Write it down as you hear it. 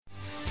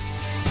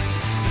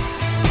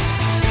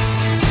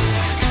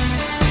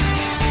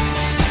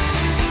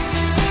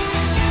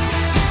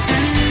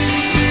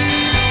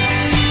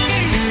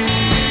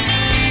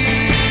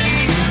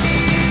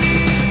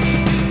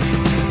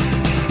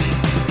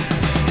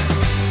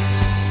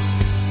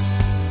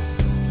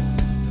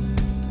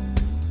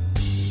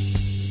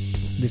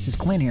this is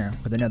Clint here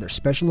with another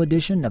special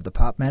edition of the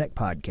Popmatic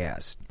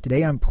Podcast.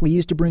 Today I'm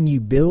pleased to bring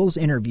you Bill's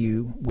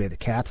interview with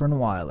Catherine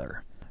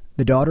Wyler,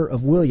 the daughter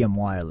of William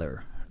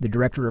Wyler, the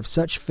director of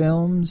such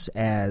films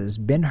as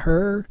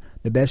Ben-Hur,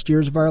 The Best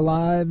Years of Our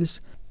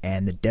Lives,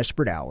 and The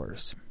Desperate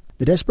Hours.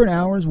 The Desperate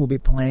Hours will be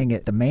playing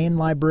at the Main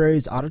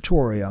Library's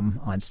Auditorium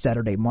on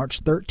Saturday,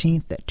 March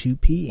 13th at 2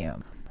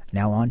 p.m.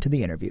 Now on to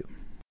the interview.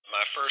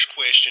 My first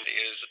question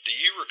is, do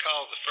you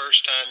recall the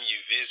first time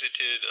you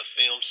visited a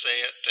film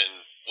set and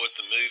what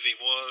the movie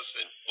was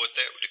and what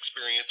that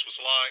experience was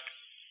like?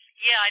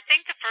 Yeah, I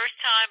think the first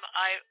time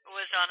I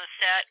was on a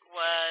set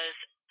was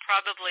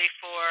probably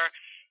for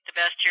The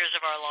Best Years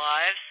of Our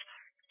Lives.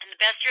 In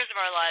The Best Years of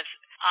Our Lives,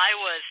 I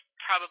was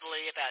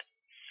probably about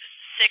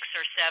 6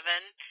 or 7,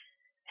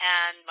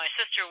 and my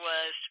sister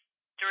was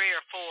 3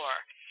 or 4.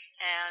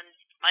 And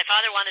my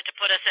father wanted to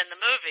put us in the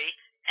movie,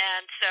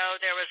 and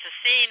so there was a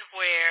scene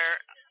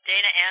where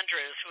Dana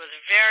Andrews, who was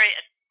a very,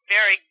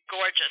 very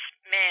gorgeous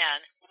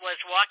man, was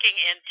walking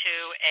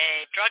into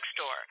a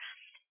drugstore.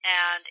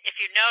 And if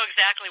you know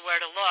exactly where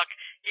to look,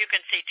 you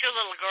can see 2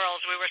 little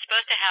girls. We were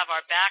supposed to have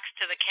our backs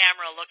to the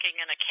camera looking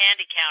in a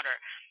candy counter,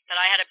 but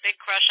I had a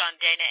big crush on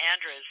Dana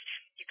Andrews.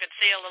 You can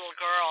see a little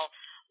girl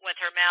with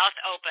her mouth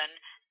open,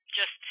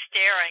 just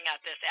staring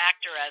at this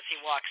actor as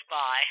he walks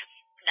by.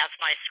 That's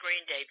my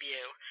screen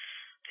debut.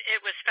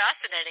 It was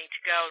fascinating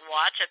to go and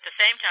watch. At the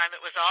same time,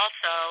 it was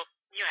also,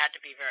 you had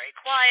to be very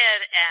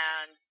quiet,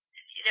 and,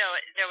 you know,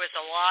 there was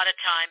a lot of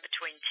time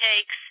between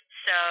takes,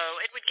 so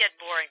it would get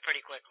boring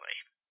pretty quickly.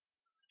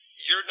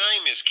 Your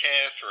name is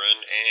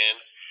Catherine,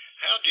 and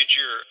how did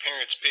your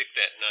parents pick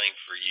that name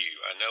for you?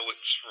 I know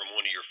it's from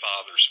one of your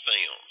father's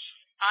films.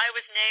 I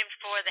was named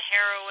for the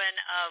heroine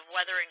of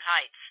Wuthering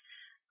Heights,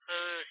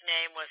 whose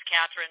name was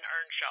Catherine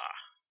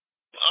Earnshaw.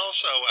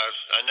 Also,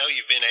 I know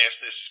you've been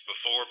asked this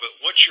before, but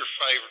what's your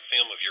favorite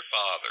film of your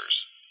father's?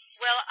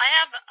 Well, I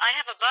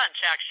have a bunch,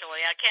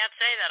 actually. I can't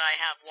say that I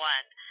have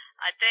one.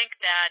 I think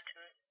that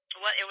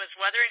it was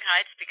Wuthering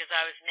Heights because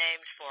I was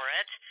named for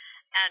it,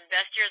 and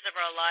Best Years of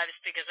Our Lives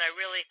because I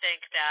really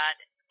think that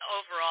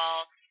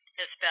overall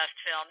his best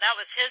film. That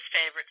was his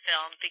favorite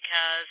film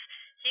because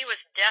he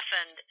was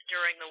deafened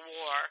during the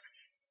war.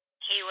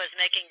 He was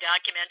making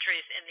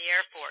documentaries in the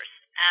Air Force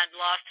and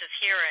lost his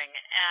hearing,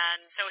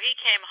 and so he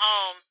came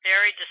home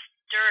very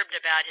disturbed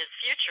about his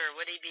future.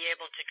 Would he be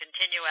able to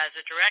continue as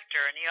a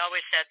director? And he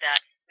always said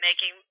that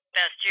making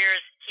Best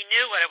Years, he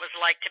knew what it was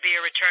like to be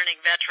a returning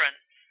veteran.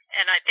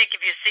 And I think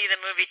if you see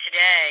the movie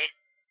today,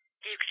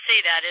 you can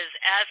see that is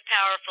as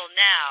powerful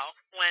now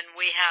when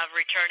we have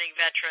returning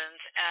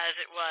veterans as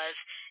it was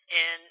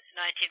in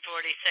 1946-47.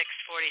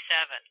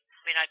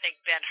 I mean, I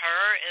think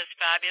Ben-Hur is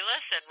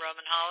fabulous and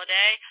Roman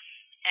Holiday,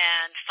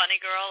 and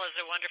Funny Girl is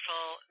a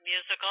wonderful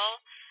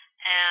musical,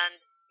 and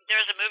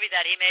there's a movie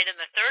that he made in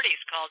the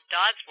 30s called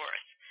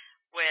Dodsworth,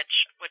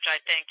 which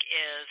I think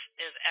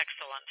is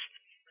excellent.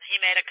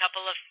 He made a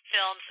couple of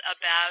films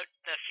about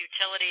the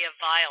futility of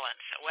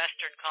violence, a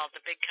Western called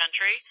The Big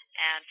Country,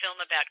 and a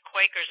film about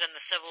Quakers in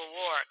the Civil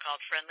War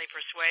called Friendly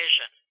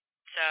Persuasion.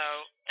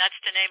 So that's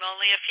to name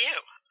only a few.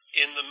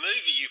 In the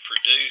movie you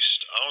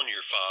produced on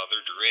your father,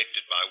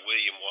 directed by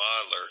William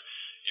Wyler,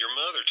 your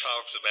mother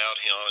talks about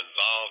how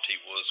involved he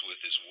was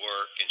with his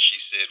work, and she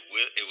said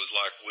it was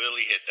like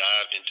Willie had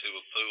dived into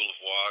a pool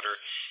of water,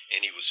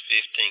 and he was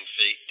 15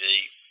 feet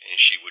deep, and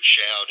she would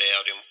shout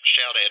at him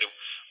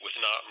with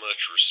not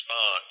much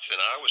response. And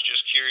I was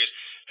just curious,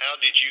 how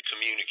did you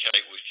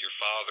communicate with your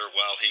father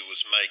while he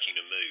was making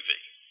a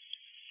movie?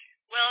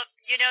 Well,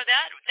 you know,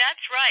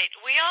 that's right.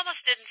 We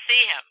almost didn't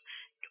see him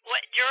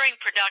during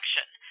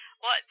production.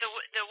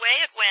 The way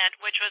it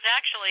went, which was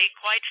actually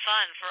quite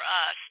fun for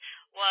us,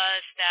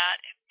 was that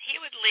he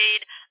would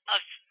lead a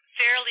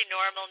fairly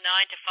normal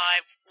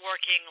 9-to-5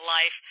 working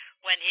life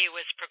when he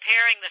was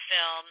preparing the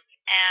film,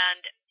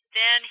 and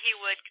then he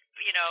would,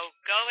 you know,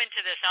 go into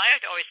this, I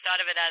always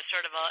thought of it as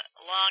sort of a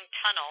long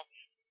tunnel.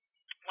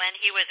 When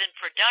he was in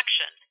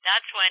production,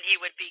 that's when he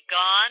would be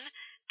gone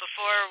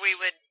before we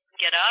would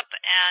get up,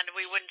 and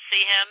we wouldn't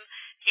see him.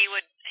 He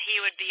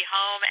would be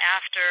home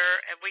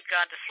after we'd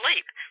gone to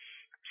sleep.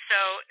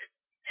 So,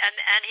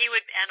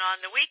 and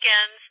on the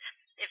weekends,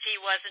 if he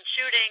wasn't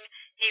shooting,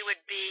 he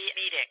would be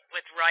meeting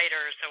with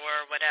writers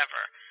or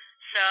whatever.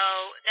 So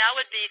that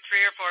would be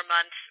 3 or 4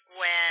 months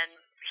when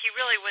he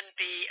really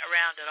wouldn't be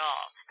around at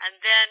all. And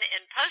then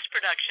in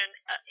post-production,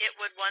 it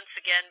would once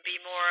again be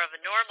more of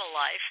a normal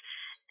life.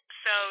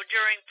 So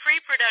during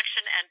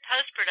pre-production and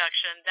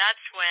post-production,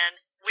 that's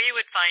when we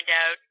would find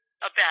out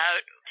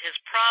about his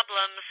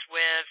problems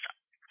with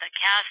the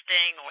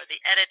casting or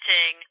the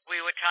editing. We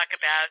would talk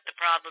about the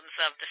problems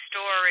of the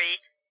story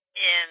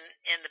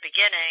in the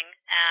beginning,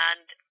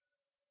 and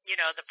you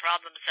know, the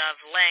problems of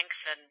length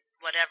and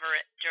whatever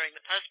during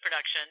the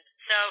post-production.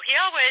 So he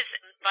always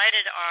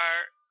invited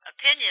our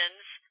opinions,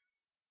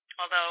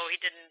 although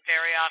he didn't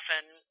very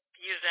often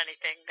use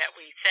anything that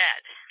we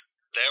said.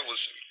 That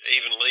was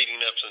even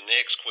leading up to the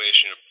next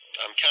question.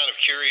 I'm kind of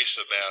curious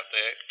about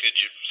that. Could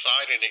you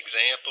cite an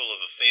example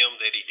of a film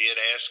that he did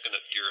ask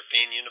your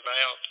opinion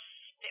about?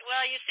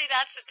 Well, you see,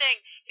 that's the thing.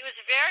 He was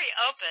very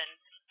open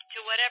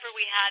to whatever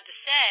we had to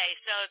say,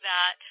 so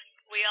that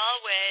we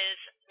always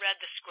read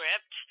the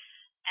script,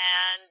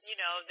 and,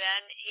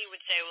 then he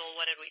would say, well,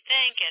 what did we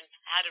think, and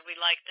how did we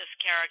like this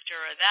character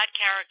or that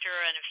character,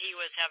 and if he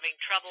was having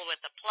trouble with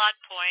the plot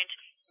point,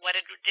 what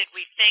did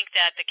we think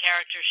that the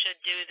character should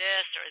do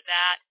this or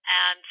that,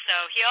 and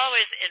so he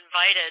always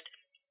invited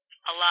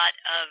a lot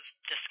of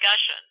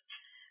discussion.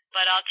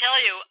 But I'll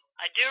tell you,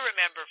 I do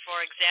remember, for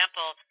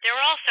example, there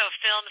were also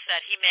films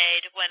that he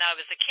made when I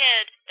was a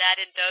kid that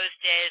in those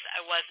days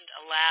I wasn't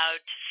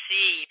allowed to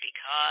see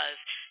because,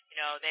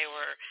 they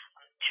were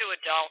too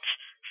adult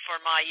for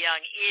my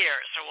young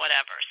ears or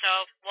whatever.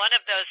 So one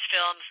of those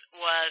films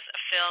was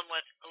a film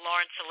with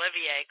Laurence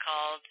Olivier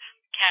called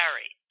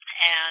Carrie.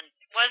 And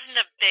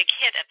wasn't a big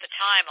hit at the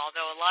time,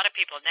 although a lot of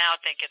people now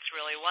think it's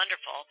really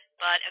wonderful.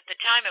 But at the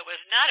time it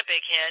was not a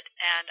big hit,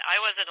 and I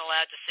wasn't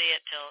allowed to see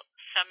it till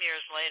some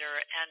years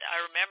later. And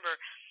I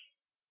remember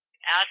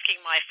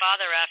asking my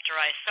father after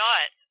I saw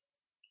it,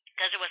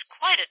 because it was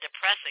quite a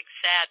depressing,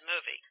 sad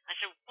movie. I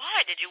said,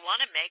 why did you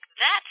want to make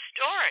that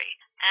story?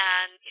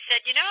 And he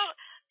said,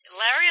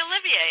 Larry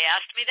Olivier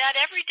asked me that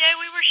every day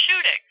we were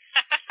shooting.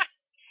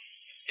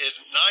 In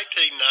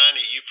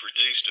 1990, you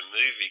produced a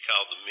movie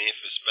called The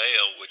Memphis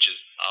Belle, which is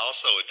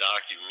also a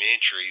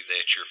documentary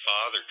that your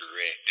father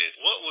directed.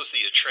 What was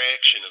the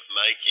attraction of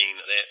making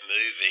that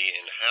movie,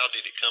 and how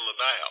did it come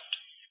about?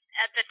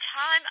 At the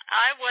time,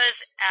 I was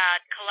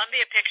at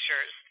Columbia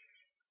Pictures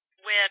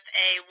with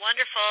a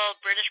wonderful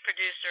British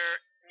producer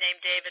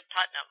named David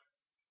Putnam,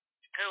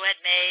 who had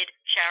made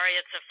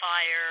Chariots of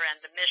Fire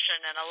and The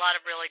Mission and a lot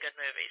of really good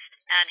movies.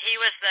 And he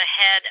was the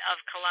head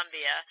of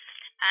Columbia,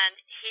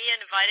 and he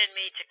invited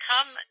me to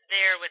come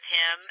there with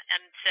him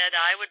and said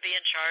I would be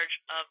in charge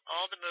of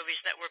all the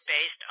movies that were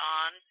based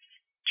on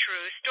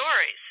true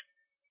stories.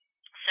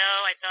 So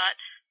I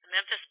thought The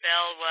Memphis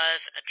Belle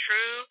was a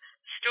true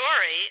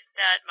story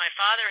that my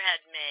father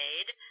had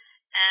made,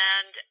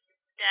 and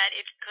that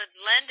it could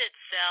lend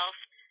itself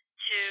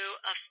to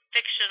a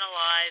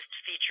fictionalized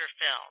feature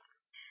film.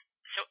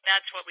 So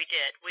that's what we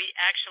did. We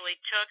actually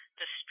took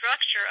the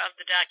structure of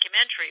the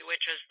documentary,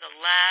 which was the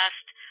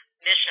last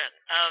mission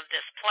of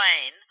this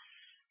plane,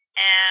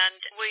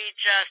 and we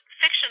just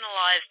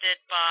fictionalized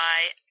it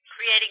by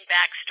creating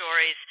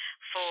backstories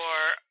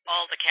for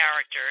all the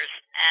characters,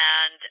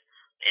 and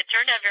it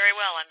turned out very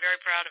well. I'm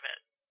very proud of it.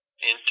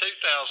 In 2001,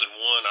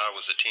 I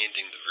was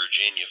attending the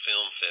Virginia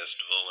Film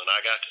Festival, and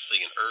I got to see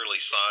an early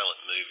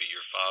silent movie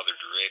your father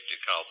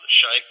directed called The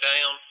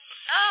Shakedown.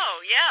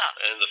 Oh,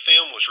 yeah. And the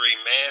film was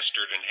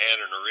remastered and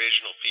had an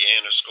original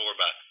piano score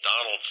by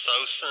Donald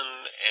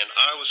Sosin. And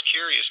I was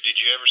curious, did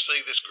you ever see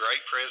this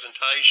great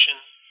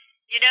presentation?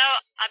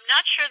 I'm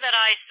not sure that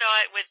I saw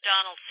it with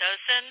Donald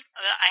Sosin.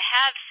 I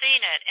have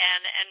seen it,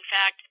 and in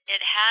fact,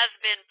 it has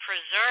been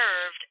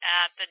preserved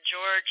at the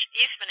George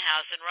Eastman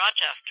House in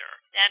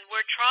Rochester. And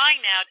we're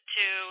trying now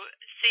to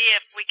see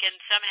if we can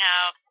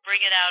somehow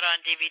bring it out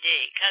on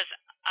DVD, because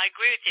I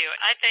agree with you.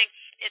 I think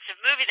it's a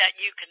movie that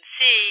you can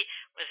see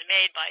was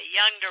made by a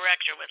young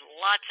director with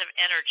lots of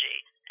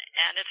energy,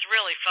 and it's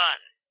really fun.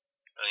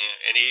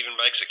 And he even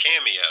makes a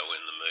cameo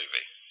in the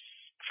movie.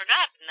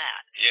 Forgotten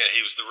that. Yeah,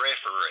 he was the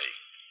referee.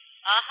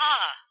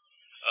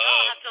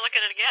 I'll have to look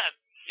at it again.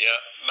 Yeah,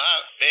 my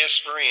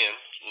best friend,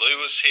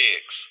 Lewis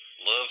Hicks,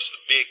 loves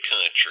The Big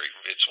Country.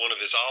 It's one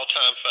of his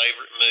all-time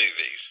favorite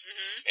movies.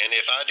 Mm-hmm. And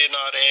if I did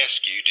not ask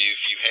you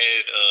if you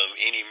had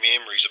any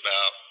memories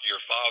about your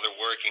father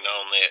working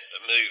on that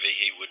movie,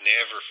 he would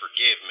never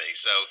forgive me.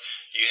 So,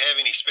 do you have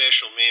any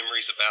special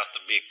memories about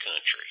The Big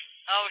Country?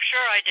 Oh,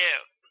 sure I do.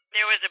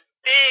 There was a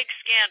big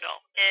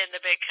scandal in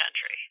The Big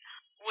Country,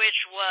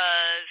 which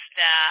was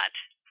that,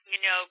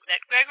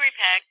 that Gregory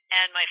Peck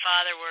and my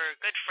father were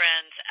good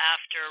friends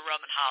after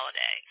Roman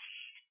Holiday.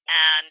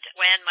 And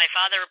when my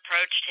father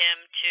approached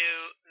him to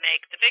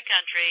make The Big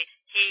Country,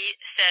 he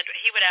said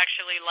he would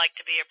actually like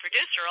to be a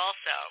producer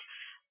also,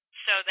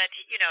 so that,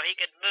 he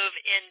could move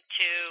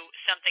into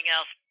something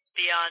else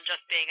beyond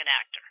just being an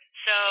actor.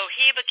 So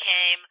he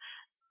became,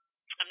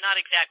 I'm not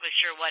exactly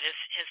sure what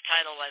his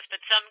title was,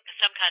 but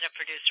some kind of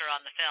producer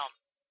on the film.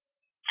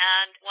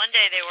 And one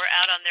day they were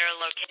out on their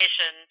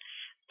location,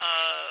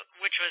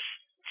 which was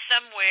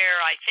somewhere,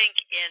 I think,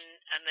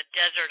 in the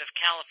desert of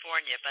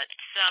California, but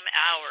some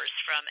hours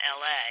from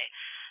L.A.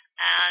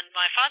 And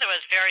my father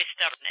was very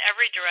stubborn.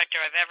 Every director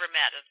I've ever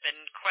met has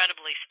been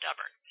incredibly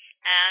stubborn.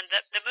 And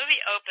the movie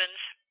opens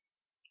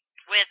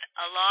with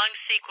a long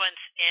sequence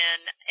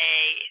in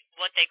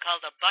what they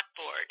called a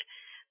buckboard,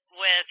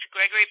 with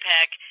Gregory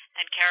Peck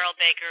and Carol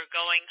Baker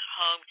going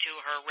home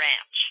to her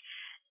ranch.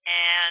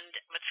 And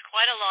it's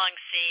quite a long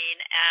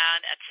scene,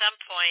 and at some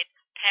point,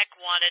 Peck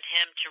wanted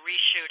him to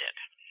reshoot it.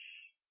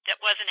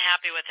 That wasn't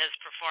happy with his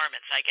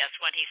performance, I guess,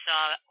 when he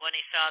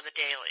saw the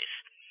dailies.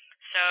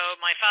 So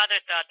my father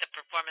thought the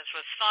performance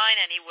was fine,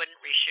 and he wouldn't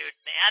reshoot.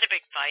 They had a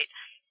big fight,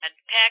 and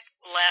Peck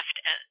left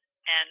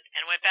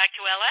and went back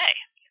to L.A.,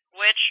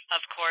 which,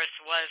 of course,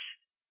 was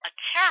a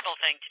terrible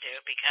thing to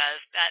do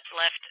because that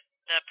left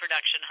the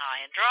production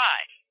high and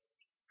dry.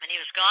 And he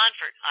was gone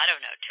for,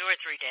 2 or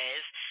 3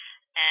 days,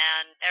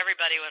 and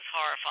everybody was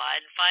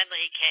horrified. And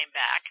finally he came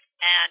back,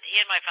 and he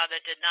and my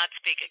father did not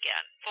speak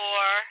again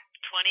for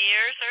 20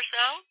 years or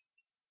so,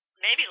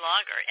 maybe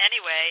longer.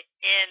 Anyway,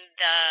 in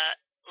the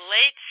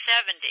late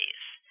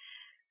 70s,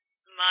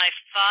 my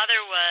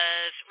father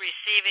was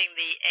receiving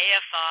the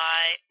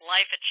AFI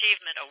Life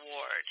Achievement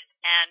Award,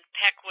 and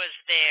Peck was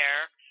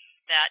there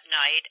that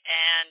night,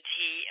 and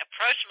he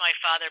approached my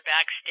father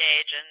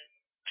backstage and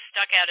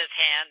stuck out his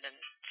hand and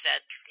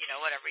said,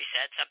 whatever he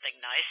said, something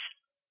nice.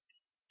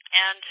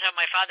 And so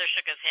my father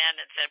shook his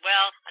hand and said,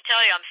 well, I'll tell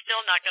you, I'm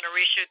still not going to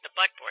reshoot the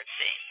buckboard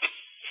scene.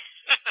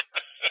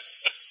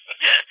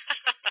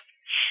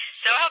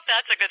 So I hope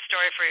that's a good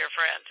story for your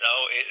friend.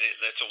 Oh,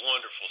 that's a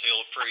wonderful.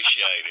 He'll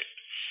appreciate it.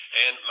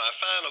 And my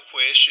final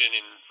question,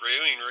 in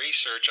doing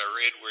research, I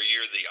read where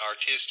you're the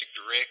artistic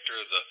director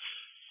of the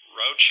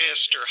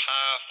Rochester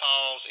High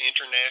Falls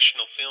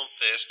International Film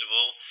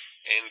Festival,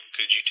 and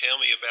could you tell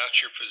me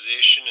about your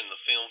position in the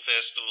film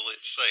festival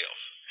itself?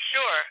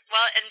 Sure.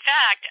 Well, in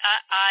fact,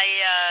 I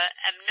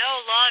am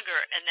no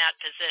longer in that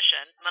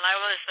position. When I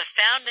was the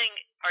founding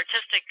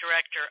artistic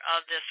director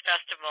of this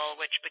festival,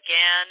 which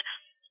began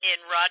in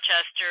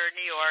Rochester,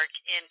 New York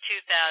in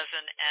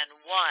 2001,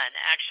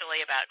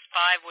 actually about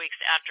 5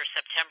 weeks after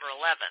September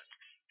 11th.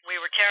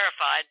 We were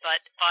terrified,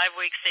 but 5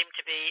 weeks seemed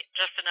to be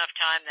just enough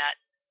time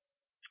that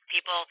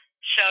people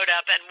showed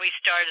up, and we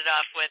started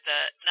off with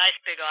a nice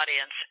big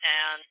audience.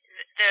 And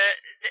the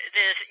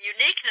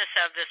uniqueness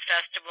of this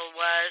festival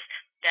was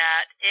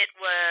that it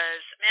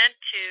was meant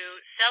to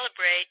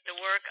celebrate the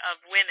work of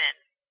women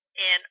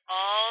in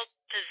all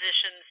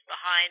positions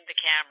behind the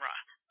camera,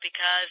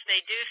 because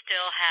they do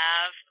still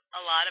have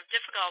a lot of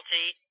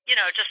difficulty,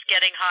 just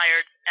getting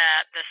hired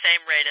at the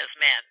same rate as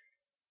men.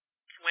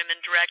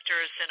 Women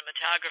directors,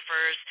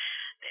 cinematographers,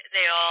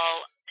 they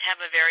all have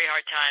a very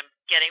hard time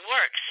getting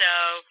work.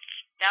 So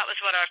that was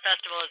what our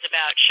festival is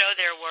about, show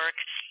their work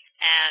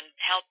and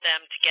help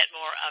them to get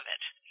more of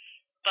it.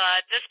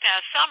 But this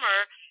past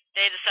summer,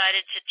 they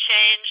decided to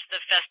change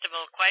the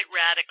festival quite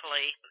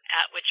radically,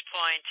 at which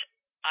point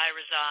I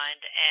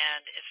resigned,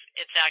 and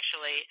it's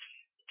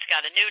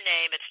got a new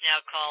name. It's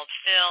now called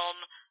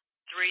Film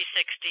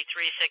 360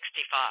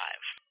 365.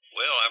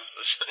 Well, I'm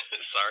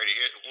sorry to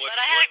hear it. But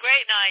I had a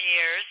great 9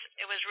 years.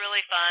 It was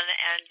really fun,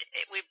 and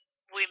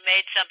we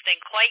made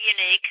something quite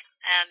unique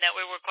and that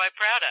we were quite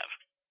proud of.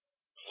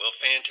 Well,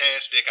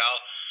 fantastic.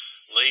 I'll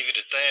leave it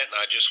at that, and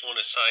I just want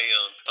to say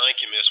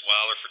thank you, Miss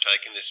Weiler, for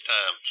taking this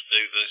time to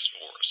do this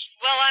for us.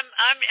 Well,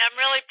 I'm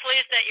really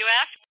pleased that you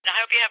asked. I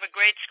hope you have a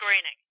great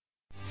screening.